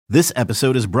This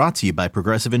episode is brought to you by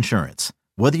Progressive Insurance.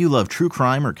 Whether you love true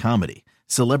crime or comedy,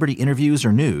 celebrity interviews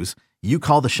or news, you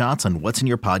call the shots on what's in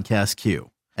your podcast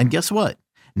queue. And guess what?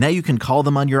 Now you can call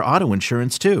them on your auto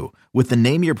insurance too with the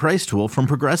Name Your Price tool from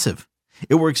Progressive.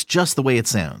 It works just the way it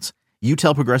sounds. You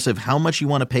tell Progressive how much you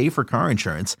want to pay for car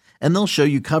insurance, and they'll show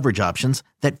you coverage options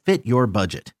that fit your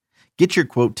budget. Get your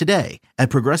quote today at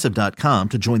Progressive.com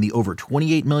to join the over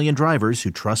 28 million drivers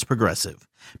who trust Progressive.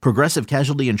 Progressive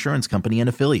Casualty Insurance Company and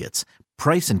Affiliates.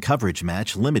 Price and coverage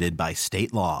match limited by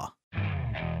state law.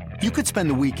 You could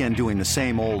spend the weekend doing the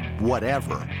same old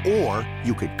whatever, or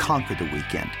you could conquer the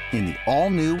weekend in the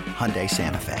all-new Hyundai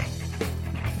Santa Fe.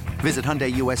 Visit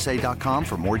HyundaiUSA.com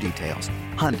for more details.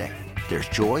 Hyundai, there's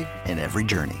joy in every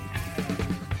journey.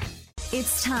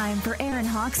 It's time for Aaron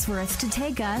Hawksworth to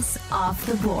take us off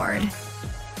the board.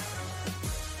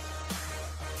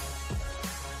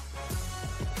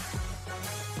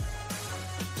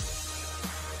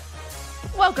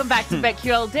 Welcome back to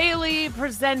BetQL Daily,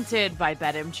 presented by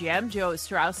BetMGM. Joe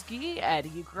Ostrowski,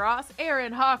 Eddie Gross,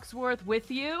 Aaron Hawksworth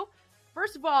with you.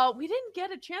 First of all, we didn't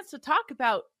get a chance to talk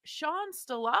about Sean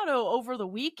Stellato over the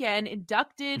weekend,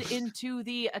 inducted into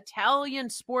the Italian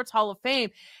Sports Hall of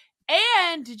Fame.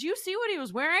 And did you see what he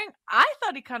was wearing? I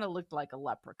thought he kind of looked like a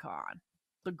leprechaun.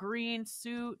 The green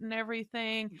suit and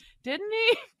everything. Didn't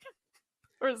he?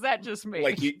 Or is that just me?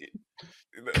 Like he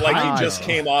just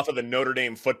came off of the Notre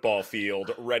Dame football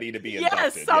field ready to be inducted.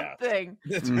 Yes, something.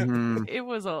 Yeah. Mm-hmm. It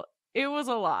was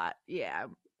a lot. Yeah.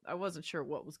 I wasn't sure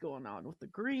what was going on with the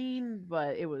green,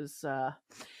 but it was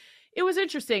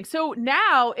interesting. So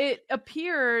now it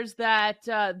appears that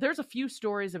there's a few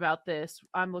stories about this.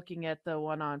 I'm looking at the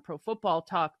one on Pro Football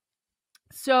Talk.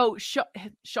 So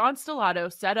Sean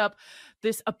Stellato set up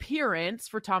this appearance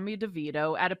for Tommy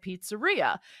DeVito at a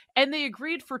pizzeria, and they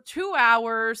agreed for 2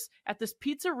 hours at this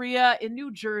pizzeria in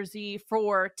New Jersey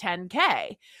for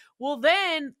 $10K. Well,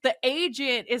 then the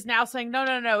agent is now saying,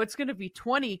 no, it's going to be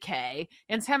 $20K.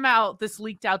 And somehow this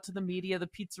leaked out to the media. The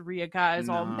pizzeria guys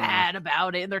all mad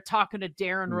about it, and they're talking to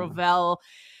Darren Rovell.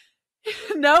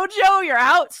 No, Joe, you're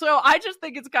out. So I just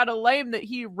think it's kind of lame that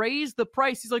he raised the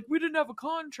price. He's like, we didn't have a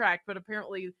contract, but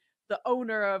apparently the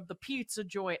owner of the pizza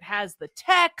joint has the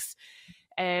text.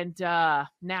 And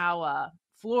now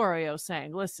Florio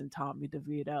saying, listen, Tommy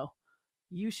DeVito,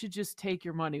 you should just take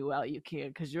your money while you can,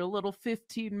 because your little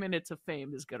 15 minutes of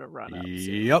fame is going to run up.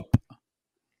 Yep.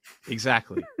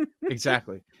 Exactly.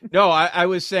 No, I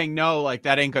was saying, no, like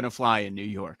that ain't going to fly in New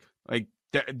York. Like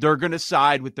they're going to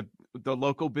side with the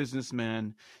local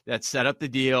businessman that set up the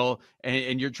deal,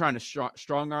 and you're trying to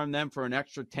strong arm them for an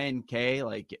extra $10K.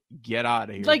 Like, get out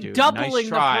of here, like dude. Doubling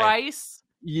the price.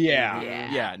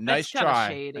 Yeah. Nice try.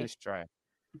 Shady. Nice try.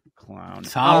 Clown.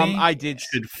 Tommy I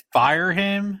should fire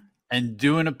him and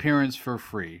do an appearance for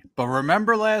free. But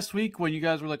remember last week when you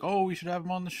guys were like, "Oh, we should have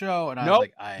him on the show," and I was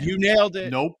like, "You nailed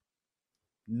it." Nope,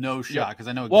 no shot, because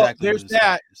I know exactly. Well, there's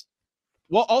that.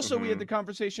 Well, also, Mm-hmm. we had the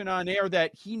conversation on air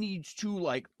that he needs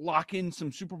to lock in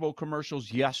some Super Bowl commercials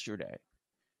yesterday,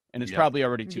 and it's probably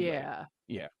already too late.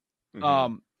 Yeah.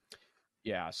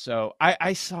 Mm-hmm. So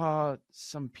I saw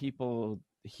some people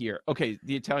here. Okay,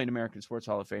 the Italian American Sports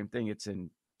Hall of Fame thing. It's in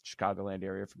Chicagoland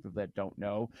area for people that don't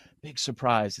know. Big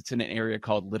surprise. It's in an area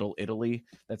called Little Italy.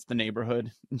 That's the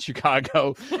neighborhood in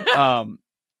Chicago. And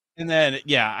then,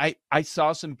 I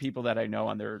saw some people that I know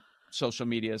on their social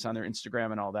medias, on their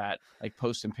Instagram and all that, like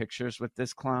posting pictures with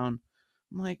this clown.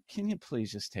 I'm like, can you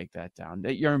please just take that down?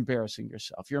 You're embarrassing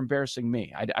yourself. You're embarrassing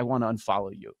me. I want to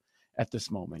unfollow you at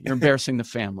this moment. You're embarrassing the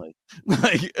family.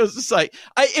 Like, it was just like,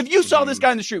 if you saw this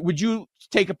guy in the street, would you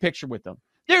take a picture with him?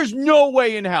 There's no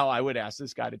way in hell I would ask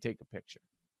this guy to take a picture.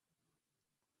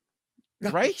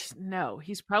 Right? No,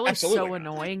 he's probably Absolutely so not.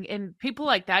 annoying. And people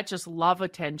like that just love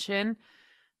attention.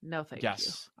 No, thank you.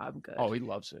 Yes. I'm good. Oh, he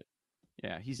loves it.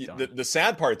 Yeah, he's done. The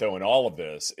sad part, though, in all of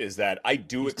this is that I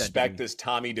do He's expect dead. this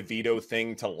Tommy DeVito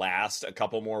thing to last a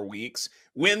couple more weeks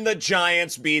when the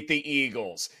Giants beat the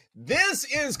Eagles. This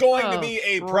is going to be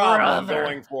a problem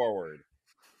going forward.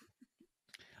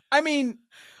 I mean,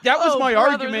 that was my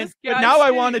brother, argument, this but guy now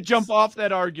I want to stinks. jump off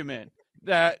that argument.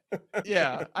 I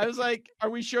was like,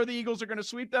 are we sure the Eagles are going to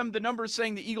sweep them? The number is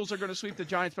saying the Eagles are going to sweep the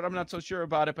Giants, but I'm not so sure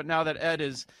about it. But now that Ed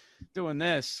is doing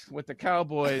this with the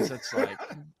Cowboys, it's like,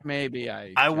 maybe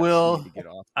I will need to get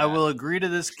off I that. will agree to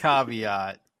this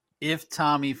caveat. If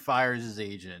Tommy fires his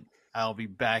agent, I'll be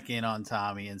back in on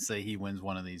Tommy and say he wins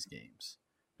one of these games.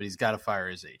 But he's got to fire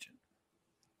his agent.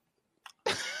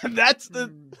 That's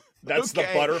the That's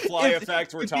okay. the butterfly If-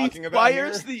 effect we're if he talking about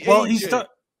fires here. the Well, agent,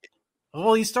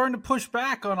 Well, he's starting to push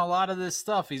back on a lot of this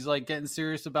stuff. He's like getting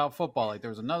serious about football. Like there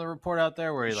was another report out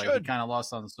there where he kind of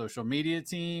lost on the social media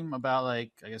team about I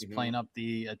guess playing up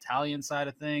the Italian side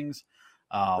of things.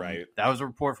 Right. That was a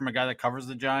report from a guy that covers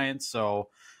the Giants. So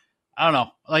I don't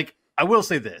know. Like I will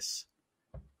say this.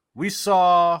 We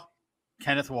saw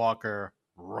Kenneth Walker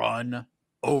run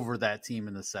over that team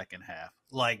in the second half,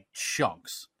 like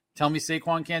chunks. Tell me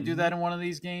Saquon can't do that in one of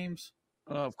these games?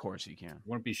 Of course he can.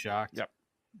 Wouldn't be shocked. Yep.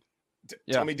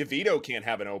 Tell me DeVito can't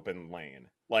have an open lane.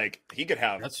 Like he could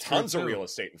have tons of real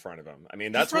estate in front of him. I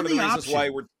mean, that's one of the reasons why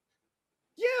we're.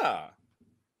 Yeah,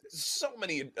 so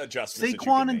many adjustments.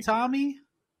 Saquon and Tommy,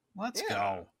 let's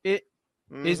go. Is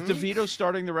DeVito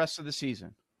starting the rest of the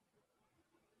season?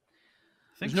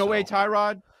 There's no way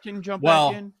Tyrod can jump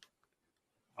back in.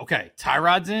 Okay,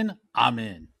 Tyrod's in. I'm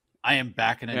in. I am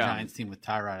back in a Giants team with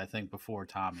Tyrod, I think, before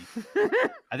Tommy.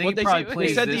 I think he probably plays.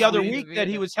 They said the other week that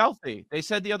he was healthy. They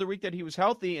said the other week that he was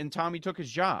healthy, and Tommy took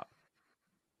his job.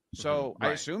 So I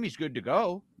assume he's good to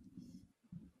go.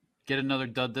 Get another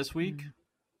dud this week.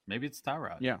 Maybe it's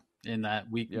Tyrod. Yeah, in that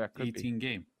week 18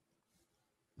 game.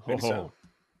 So.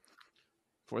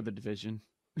 For the division,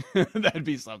 that'd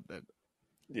be something.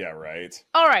 Yeah, right.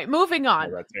 All right, moving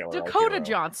on. Dakota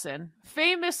Johnson,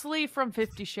 famously from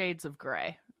 50 Shades of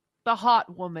Grey. The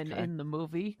hot woman in the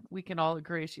movie. We can all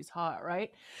agree she's hot,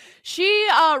 right? She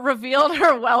revealed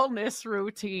her wellness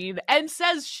routine and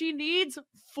says she needs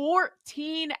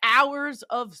 14 hours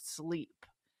of sleep.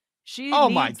 She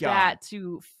needs that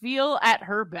to feel at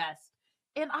her best.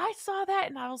 And I saw that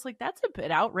and I was like, that's a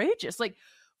bit outrageous. Like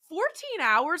 14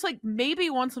 hours, like maybe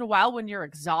once in a while when you're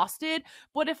exhausted.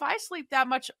 But if I sleep that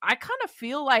much, I kind of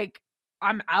feel like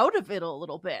I'm out of it a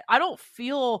little bit. I don't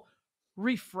feel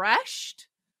refreshed.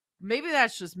 Maybe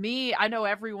that's just me. I know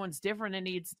everyone's different and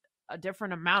needs a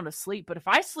different amount of sleep. But if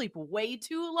I sleep way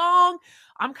too long,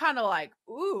 I'm kind of like,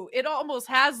 ooh, it almost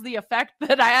has the effect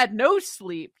that I had no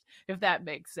sleep, if that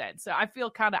makes sense. So I feel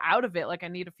kind of out of it. Like I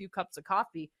need a few cups of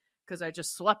coffee because I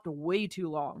just slept way too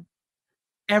long.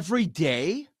 Every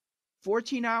day?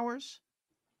 14 hours?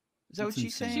 Is that what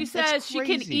she's saying? She says she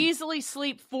can easily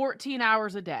sleep 14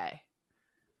 hours a day.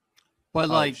 But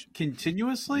like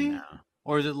continuously? No.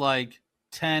 Or is it like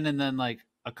 10 and then like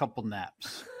a couple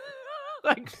naps?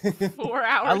 Like 4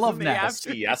 hours. I love naps.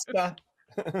 Siesta?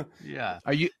 Yeah.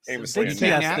 Are you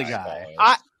siesta guy?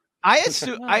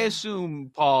 I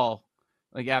assume Paul,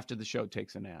 like after the show,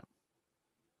 takes a nap.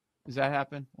 Does that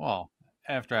happen? Well,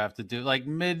 after I have to do like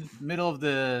middle of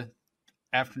the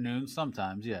afternoon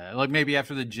sometimes, yeah. Like maybe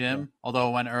after the gym. Although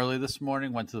I went early this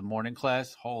morning, went to the morning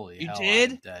class. Holy hell,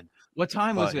 did? I'm dead. What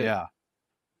time was it? Yeah.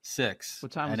 6.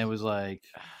 What time? And it was like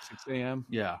 6 a.m.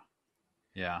 Yeah.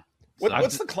 Yeah.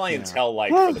 What's the clientele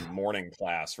like for the morning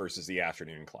class versus the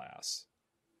afternoon class?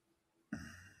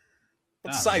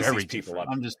 What size these people up?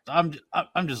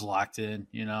 I'm just locked in,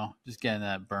 you know, just getting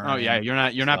that burn. Oh yeah,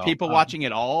 you're not people watching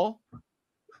at all.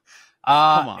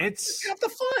 Come on, it's have the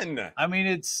fun. I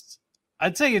mean,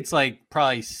 I'd say it's like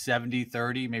probably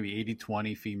 70-30, maybe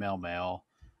 80-20 female male.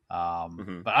 But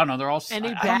I don't know. They're all. Any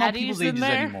I don't know baddies people's in ages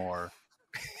there? anymore.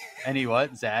 Any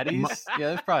what? Zaddies? Yeah,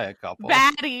 there's probably a couple.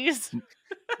 Baddies.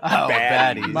 Oh,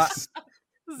 baddies.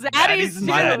 Zaddies and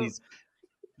too. zaddies.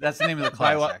 That's the name of the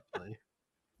class, actually.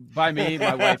 By me,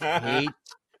 my wife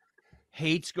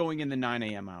hates going in the 9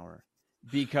 a.m. hour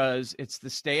because it's the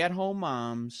stay-at-home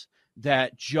moms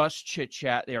that just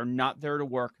chit-chat. They are not there to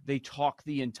work. They talk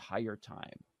the entire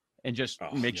time and just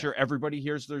make sure everybody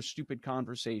hears their stupid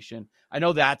conversation. I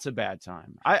know that's a bad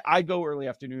time. I go early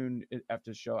afternoon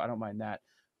after the show. I don't mind that.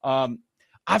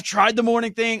 I've tried the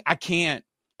morning thing. I can't.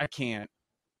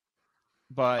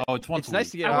 But it's nice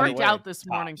to get I out of worked the way. out this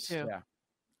morning too.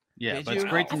 Yeah, but it's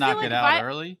great to not get out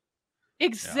early.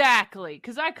 Exactly,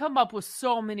 because I come up with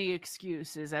so many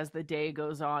excuses as the day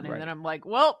goes on, and then I'm like,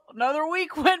 well, another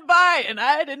week went by and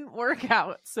I didn't work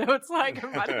out, so it's like I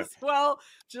might as well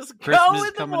just go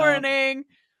in the morning.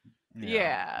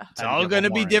 Yeah. It's all going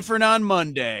to be different on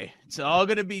Monday. It's all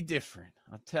going to be different,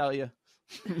 I'll tell you.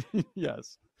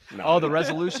 Yes. No. The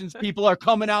resolutions people are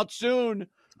coming out soon. Think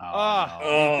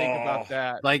about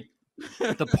that. Like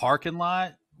the parking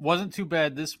lot wasn't too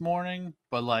bad this morning,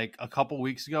 but like a couple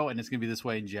weeks ago, and it's gonna be this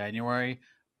way in January,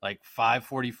 like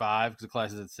 5:45 because the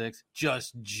class is at 6,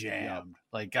 just jammed.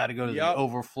 Like got to go to the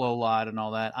overflow lot and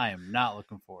all that. I am not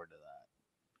looking forward to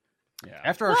that. Yeah.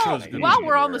 After our show's good. While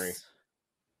we're on this,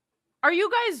 are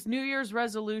you guys New Year's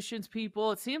resolutions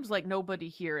people? It seems like nobody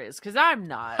here is, because I'm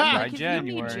not. Like, if you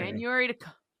need January to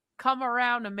come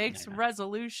around and make some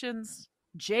resolutions,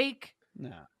 Jake.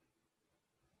 No.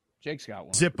 Jake's got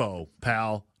one. Zippo,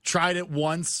 pal. Tried it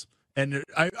once. and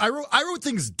I wrote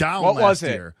things down What was last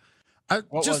it? year.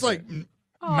 What just was like it?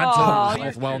 mental health,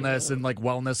 you're wellness, cute. and like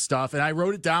wellness stuff. And I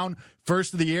wrote it down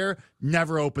first of the year.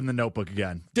 Never opened the notebook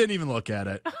again. Didn't even look at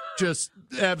it. Just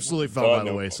absolutely fell by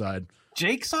the wayside.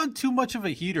 Jake's on too much of a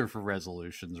heater for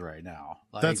resolutions right now.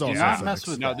 Like, That's also do not facts. mess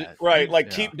with No, that. Right, like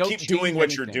Yeah. keep Don't doing change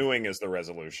what you're anything. doing is the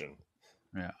resolution.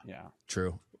 Yeah.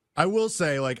 True. I will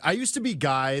say, like, I used to be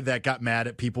guy that got mad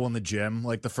at people in the gym,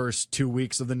 like the first 2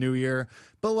 weeks of the new year.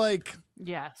 But like,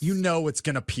 Yes. you know, it's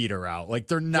gonna peter out. Like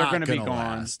they're not gonna be gonna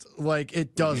gone. last. Like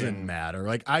it doesn't matter.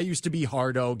 Like I used to be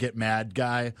hardo, get mad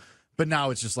guy, but now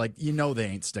it's just like they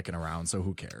ain't sticking around. So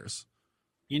who cares?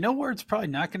 You know where it's probably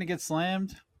not going to get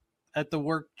slammed? At the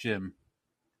work gym.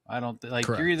 I don't like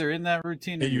Correct. you're either in that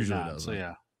routine or It you're usually not. doesn't. So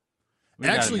yeah. We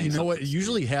gotta Actually, make you know what? It something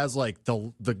usually has like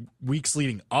the weeks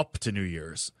leading up to New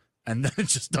Year's, and then it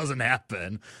just doesn't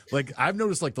happen. Like I've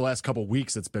noticed, like the last couple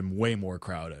weeks, it's been way more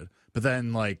crowded. But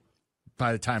then, like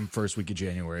by the time first week of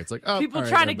January, it's like People all right,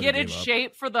 trying to everybody get in gave up.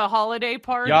 shape for the holiday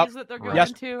parties Yup. that they're going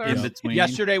Yes. to. Or... in between.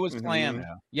 Yesterday was Mhm. slammed.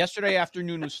 Yeah. Yesterday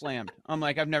afternoon was slammed. I'm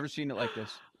like, I've never seen it like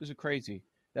this. This is crazy.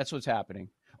 That's what's happening.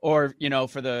 Or,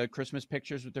 for the Christmas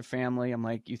pictures with their family, I'm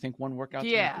like, you think one workout's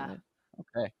gonna Yeah. do it?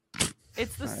 Okay.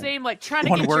 It's the All right. same, like trying to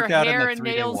One get your workout and hair the and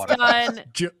 3-day nails water. done.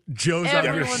 Joe's out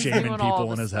here Everyone's shaming doing all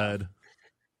people in the his stuff.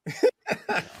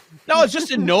 head. No, I was just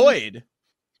annoyed.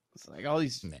 It's like all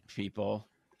these people.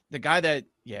 The guy that,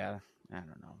 I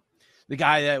don't know. The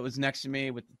guy that was next to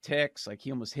me with the ticks, like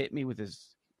he almost hit me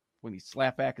when he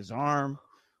slapped back his arm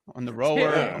on the rower.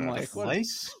 Yeah. I'm like, what?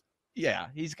 Slice? Yeah,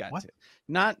 he's got What? it.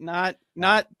 Not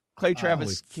Clay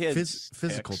Travis kids.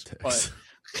 Physical ticks, ticks.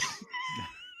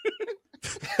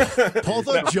 Paul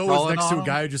thought Joe was Crawling next to a on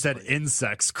guy who just had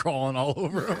insects crawling all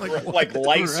over him. Like, what? Like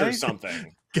lice or Right?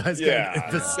 something. Guys Yeah. got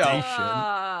infestation.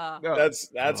 Ah. No. That's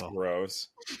Oh. gross.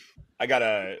 I got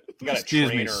a Excuse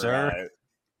me, trainer. sir.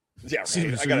 Yeah, Excuse me,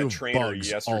 right. sir, I got you a have trainer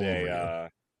bugs all over yesterday you.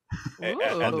 at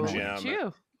Ooh, the look at gym.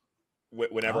 you.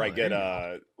 Whenever Oh, I get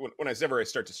there whenever I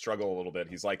start to struggle a little bit,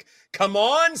 he's like, "Come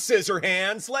on, scissor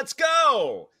hands, let's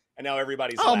go!" And now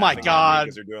everybody's Oh my laughing at me God.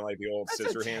 because they're doing like the old That's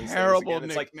scissor a hands. things terrible again.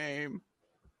 It's like nickname.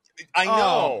 I Oh,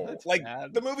 know, that's like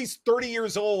bad. the movie's 30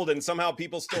 years old, and somehow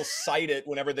people still cite it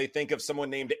whenever they think of someone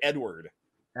named Edward.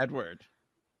 Edward.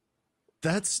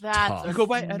 That's That's tough. You go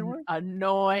by Edward?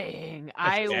 annoying.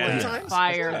 I would bad.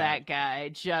 fire That's bad. that guy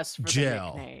just for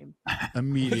Jail. the nickname.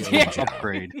 Immediately. Yeah. jail.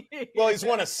 Upgrade. Well, he's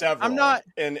one of several. I'm not-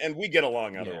 and we get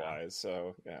along otherwise.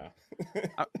 So yeah.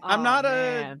 I'm Oh, not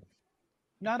man.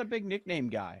 a big nickname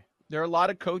guy. There are a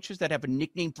lot of coaches that have a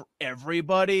nickname for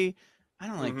everybody. I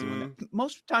don't like doing that.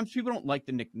 Most times people don't like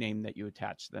the nickname that you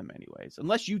attach to them anyways.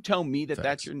 Unless you tell me that Facts.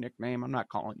 that's your nickname, I'm not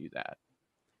calling you that.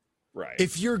 Right.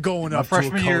 If you're going My up to a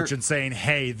freshman coach year- and saying,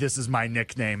 "Hey, this is my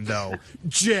nickname," though,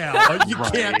 jail. You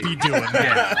can't be doing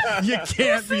that. You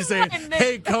can't be saying, my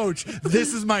 "Hey, coach,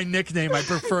 this is my nickname. I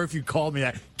prefer if you called me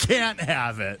that." Can't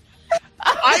have it.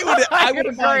 I would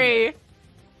agree.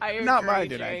 I agree. not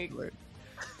mind it Jake. actually.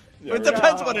 Yeah, It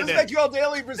depends what This it is is. BetQL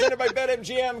Daily presented by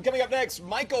BetMGM. Coming up next,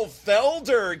 Michael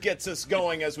Felder gets us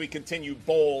going as we continue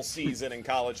bowl season in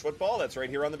college football. That's right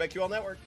here on the BetQL Network.